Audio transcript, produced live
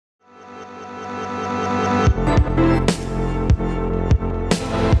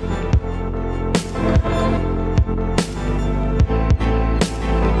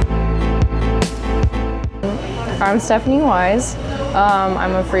I'm Stephanie Wise.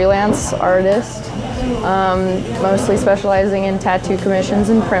 I'm a freelance artist, mostly specializing in tattoo commissions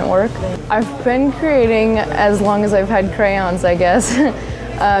and print work. I've been creating as long as I've had crayons, I guess.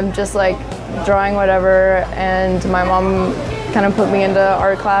 Just like drawing whatever, and my mom kind of put me into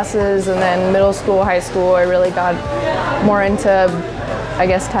art classes, and then middle school, high school, I really got more into, I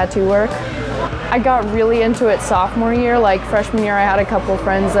guess, tattoo work. I got really into it sophomore year. Like freshman year, I had a couple of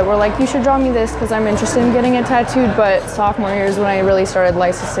friends that were like, you should draw me this because I'm interested in getting it tattooed, but sophomore year is when I really started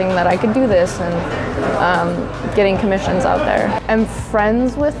licensing that I could do this and getting commissions out there. I'm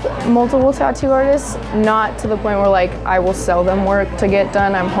friends with multiple tattoo artists, not to the point where like I will sell them work to get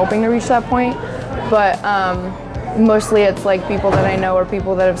done. I'm hoping to reach that point, but mostly it's like people that I know or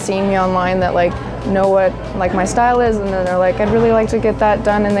people that have seen me online that like know what like my style is, and then they're like, I'd really like to get that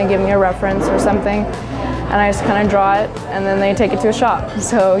done, and they give me a reference or something, and I just kind of draw it, and then they take it to a shop.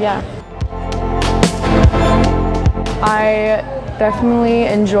 So yeah. I definitely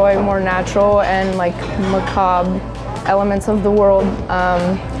enjoy more natural and like macabre elements of the world,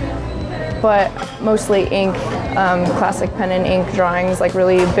 but mostly ink, classic pen and ink drawings, like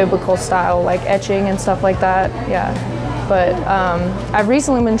really biblical style, like etching and stuff like that, yeah. But I've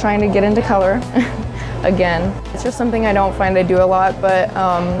recently been trying to get into color again. It's just something I don't find I do a lot, but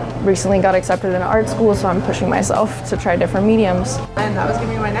recently got accepted in art school, so I'm pushing myself to try different mediums. And that was going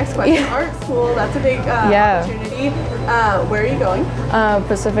to be my next question. Yeah. Art school, that's a big opportunity. Where are you going?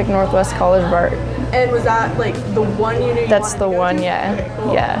 Pacific Northwest College of Art. And was that like the one you knew you That's the one, to? yeah. Okay,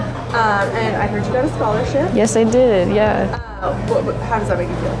 cool. Yeah. And I heard you got a scholarship. Yes, I did, yeah. How does that make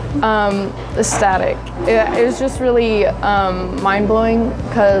you feel? Ecstatic. It was just really mind-blowing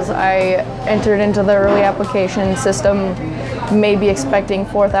because I entered into the early application system maybe expecting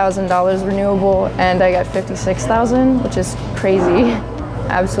 $4,000 renewable, and I got $56,000, which is crazy.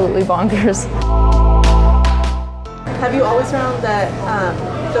 Absolutely bonkers. Have you always found that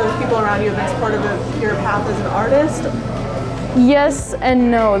those people around you have been supportive of your path as an artist? Yes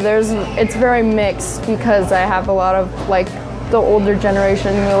and no. It's very mixed because I have a lot of like the older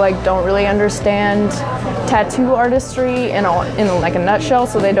generation who like don't really understand tattoo artistry in like a nutshell,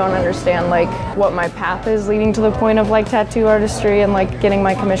 so they don't understand like what my path is leading to the point of like tattoo artistry and like getting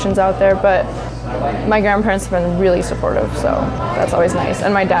my commissions out there. But my grandparents have been really supportive, so that's always nice.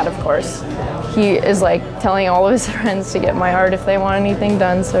 And my dad, of course. He is like telling all of his friends to get my art if they want anything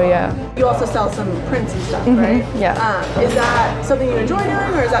done, so yeah. You also sell some prints and stuff, right? Yeah. Is that something you enjoy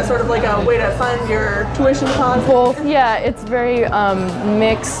doing, or is that sort of like a way to fund your tuition costs? Both, yeah, it's very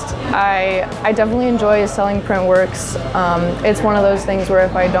mixed. I definitely enjoy selling print works. It's one of those things where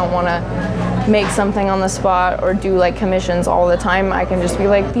if I don't want to make something on the spot or do like commissions all the time, I can just be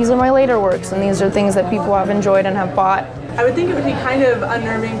like, these are my later works and these are things that people have enjoyed and have bought. I would think it would be kind of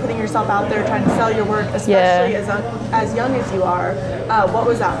unnerving putting yourself out there trying to sell your work, especially as young as you are. What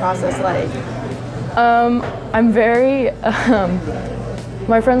was that process like? I'm very,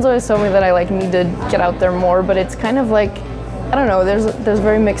 my friends always tell me that I like need to get out there more, but it's kind of like, I don't know, there's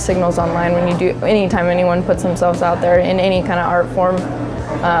very mixed signals online when you do, anytime anyone puts themselves out there in any kind of art form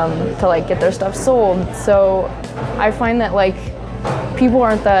to like get their stuff sold. So I find that like people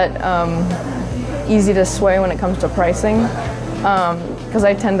aren't that easy to sway when it comes to pricing, because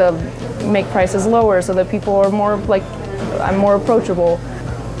I tend to make prices lower so that people are more like, I'm more approachable,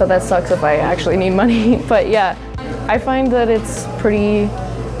 but that sucks if I actually need money. But yeah, I find that it's very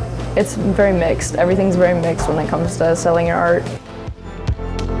mixed. Everything's very mixed when it comes to selling your art.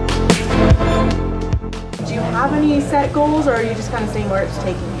 Do you have any set goals, or are you just kind of seeing where it's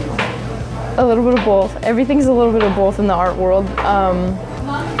taking you? A little bit of both. Everything's a little bit of both in the art world.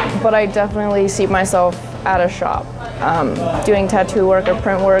 But I definitely see myself at a shop doing tattoo work or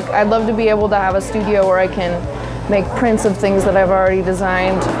print work. I'd love to be able to have a studio where I can make prints of things that I've already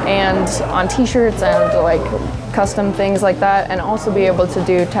designed and on t-shirts and like custom things like that, and also be able to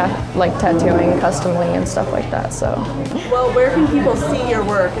do like tattooing customly and stuff like that. So, well, where can people see your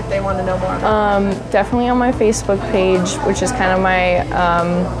work if they want to know more about it? Definitely on my Facebook page, which is kind of my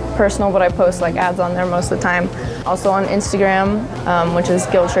personal, but I post like ads on there most of the time. Also on Instagram, which is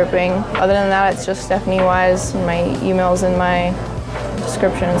Guilt Tripping. Other than that, it's just Stephanie Wise. My email's in my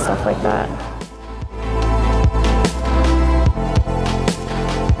description and stuff like that.